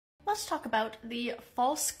let's talk about the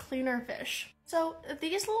false cleaner fish. So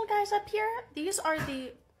these little guys up here, these are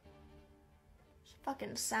the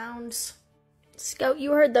fucking sounds. Scout,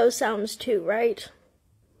 you heard those sounds too, right?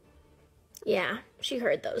 Yeah, she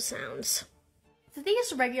heard those sounds.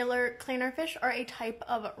 These regular cleanerfish are a type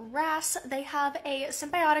of wrasse. They have a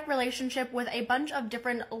symbiotic relationship with a bunch of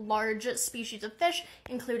different large species of fish,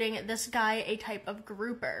 including this guy, a type of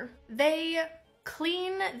grouper. They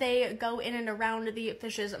clean, they go in and around the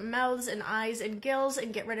fish's mouths and eyes and gills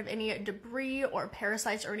and get rid of any debris or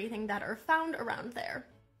parasites or anything that are found around there.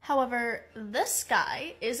 However, this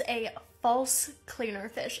guy is a false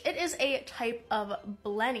cleanerfish. It is a type of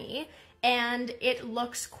blenny, and it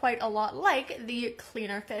looks quite a lot like the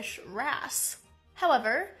cleanerfish wrasse.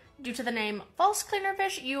 However, due to the name false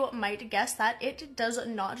cleanerfish, you might guess that it does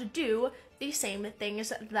not do the same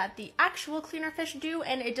things that the actual cleanerfish do,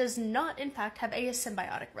 and it does not in fact have a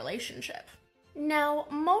symbiotic relationship. Now,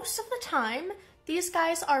 most of the time, these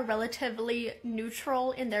guys are relatively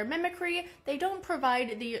neutral in their mimicry. They don't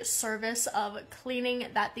provide the service of cleaning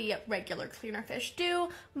that the regular cleanerfish do,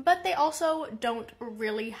 but they also don't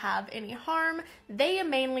really have any harm. They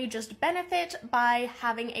mainly just benefit by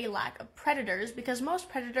having a lack of predators, because most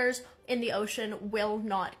predators in the ocean will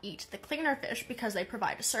not eat the cleanerfish because they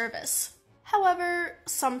provide a service. However,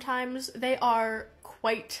 sometimes they are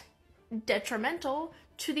quite detrimental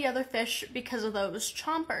to the other fish because of those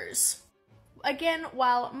chompers. Again,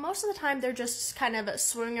 while most of the time they're just kind of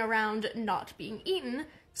swimming around not being eaten,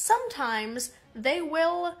 sometimes they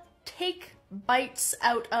will take bites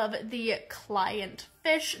out of the client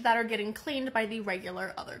fish that are getting cleaned by the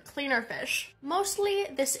regular other cleaner fish. Mostly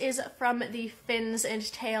this is from the fins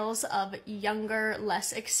and tails of younger,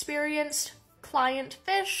 less experienced client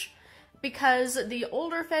fish, because the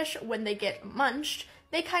older fish, when they get munched,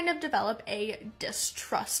 they kind of develop a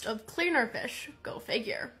distrust of cleaner fish. Go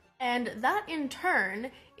figure. And that in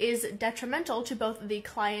turn is detrimental to both the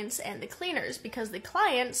clients and the cleaners, because the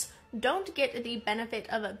clients don't get the benefit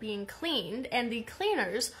of being cleaned, and the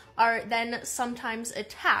cleaners are then sometimes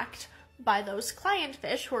attacked by those client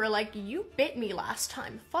fish who are like, you bit me last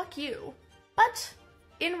time, fuck you. But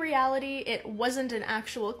in reality, it wasn't an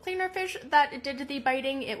actual cleaner fish that did the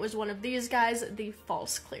biting, it was one of these guys, the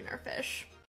false cleaner fish.